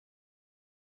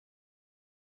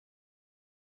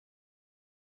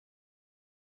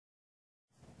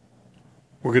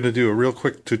We're going to do a real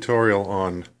quick tutorial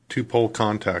on two-pole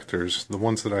contactors. The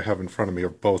ones that I have in front of me are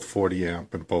both 40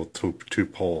 amp and both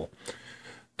two-pole.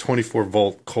 24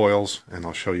 volt coils, and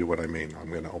I'll show you what I mean. I'm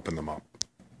going to open them up.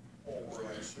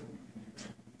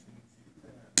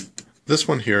 This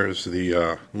one here is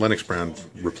the Lennox brand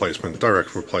replacement,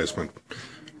 direct replacement.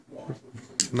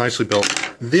 Nicely built.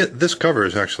 This cover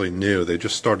is actually new. They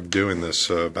just started doing this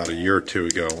about a year or two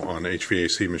ago on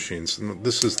HVAC machines. And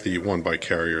this is the one by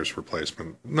Carrier's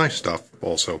replacement. Nice stuff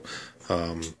also.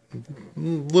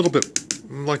 Little bit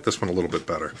like this one, a little bit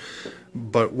better.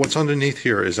 But what's underneath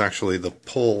here is actually the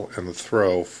pull and the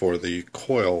throw for the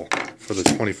coil, for the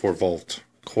 24 volt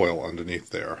coil underneath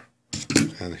there.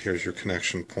 And here's your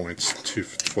connection points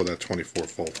for that 24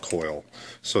 volt coil.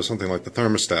 So something like the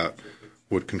thermostat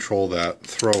would control that,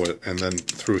 throw it, and then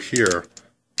through here,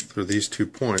 through these 2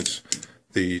 points,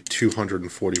 the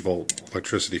 240 volt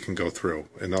electricity can go through.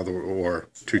 Or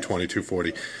 220,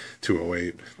 240,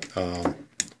 208.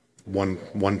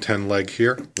 110 leg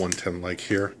here, 110 leg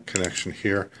here, connection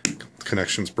here,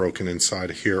 connections broken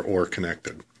inside here or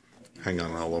connected. Hang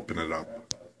on, I'll open it up.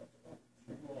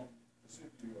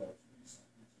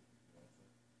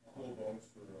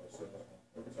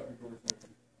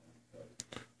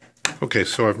 Okay,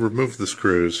 so I've removed the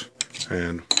screws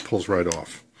and pulls right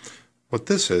off. What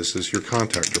this is your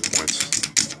contactor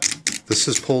points. This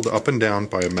is pulled up and down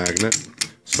by a magnet,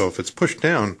 so if it's pushed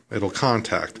down, it'll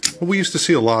contact. What we used to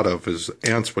see a lot of is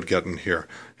ants would get in here.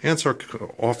 Ants are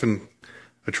often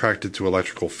attracted to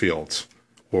electrical fields,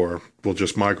 or will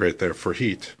just migrate there for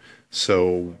heat.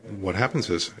 So what happens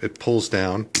is it pulls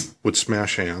down, would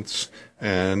smash ants,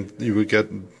 and you would get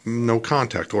no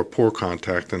contact or poor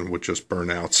contact and would just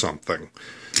burn out something.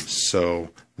 So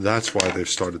that's why they've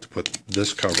started to put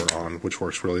this cover on, which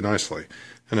works really nicely.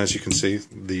 And as you can see,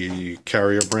 the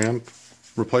Carrier brand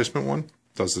replacement one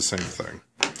does the same thing.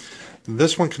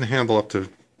 This one can handle up to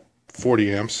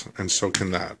 40 amps, and so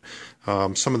can that.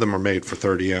 Some of them are made for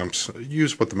 30 amps.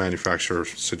 Use what the manufacturer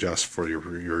suggests for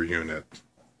your unit.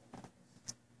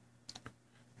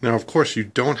 Now, of course, you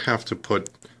don't have to put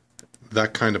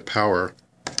that kind of power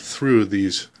through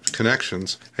these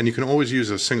connections, and you can always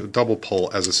use a double pole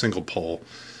as a single pole,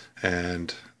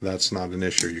 and that's not an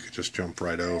issue. You could just jump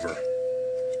right over.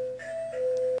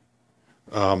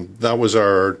 That was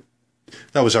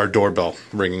our doorbell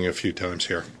ringing a few times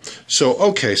here. So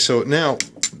okay, so now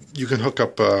you can hook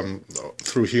up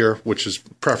through here, which is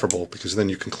preferable because then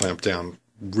you can clamp down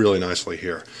really nicely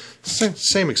here.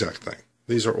 Same exact thing.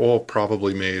 These are all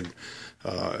probably made,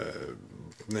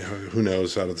 who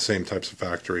knows, out of the same types of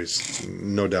factories.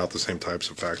 No doubt the same types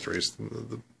of factories.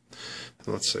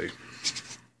 Let's see.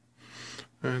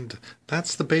 And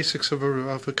that's the basics of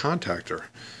a contactor.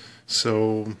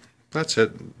 So that's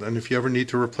it. And if you ever need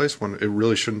to replace one, it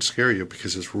really shouldn't scare you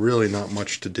because it's really not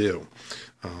much to do.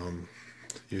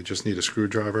 You just need a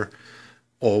screwdriver.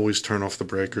 Always turn off the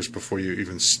breakers before you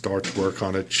even start to work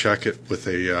on it. Check it with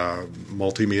a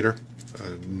multimeter.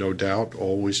 No doubt,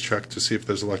 always check to see if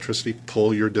there's electricity.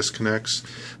 Pull your disconnects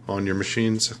on your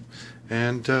machines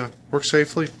and work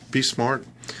safely. Be smart.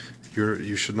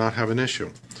 You should not have an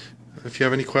issue. If you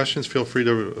have any questions, feel free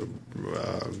to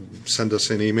send us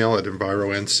an email at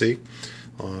EnviroNC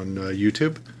on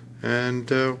YouTube, and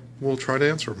we'll try to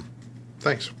answer them.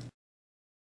 Thanks.